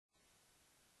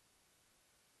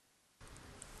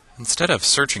Instead of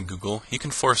searching Google, you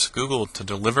can force Google to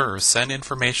deliver or send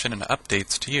information and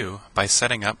updates to you by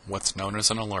setting up what's known as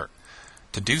an alert.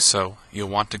 To do so, you'll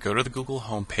want to go to the Google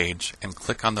homepage and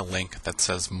click on the link that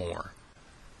says More.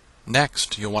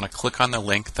 Next, you'll want to click on the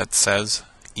link that says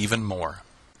Even More.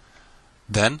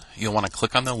 Then, you'll want to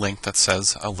click on the link that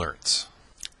says Alerts.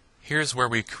 Here's where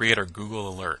we create our Google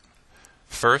alert.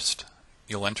 First,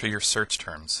 you'll enter your search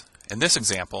terms. In this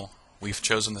example, we've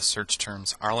chosen the search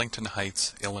terms Arlington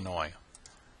Heights, Illinois.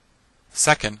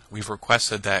 Second, we've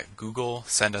requested that Google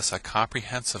send us a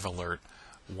comprehensive alert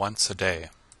once a day.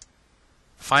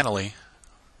 Finally,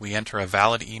 we enter a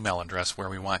valid email address where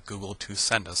we want Google to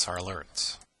send us our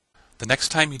alerts. The next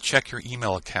time you check your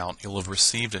email account, you'll have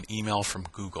received an email from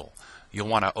Google. You'll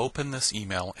want to open this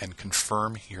email and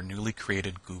confirm your newly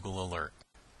created Google alert.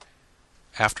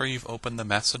 After you've opened the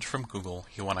message from Google,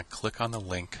 you'll want to click on the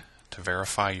link to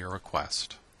verify your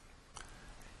request.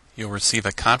 You'll receive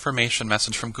a confirmation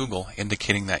message from Google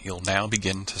indicating that you'll now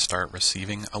begin to start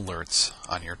receiving alerts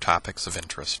on your topics of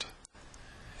interest.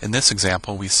 In this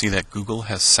example, we see that Google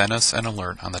has sent us an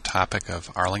alert on the topic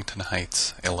of Arlington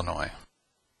Heights, Illinois.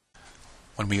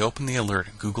 When we open the alert,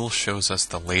 Google shows us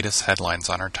the latest headlines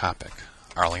on our topic,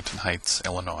 Arlington Heights,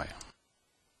 Illinois.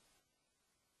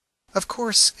 Of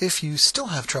course, if you still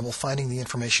have trouble finding the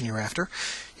information you're after,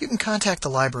 you can contact the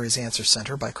library's Answer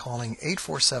Center by calling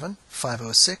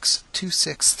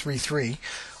 847-506-2633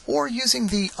 or using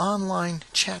the online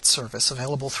chat service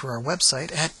available through our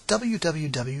website at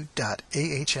www.ahml.info.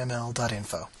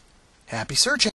 Happy searching!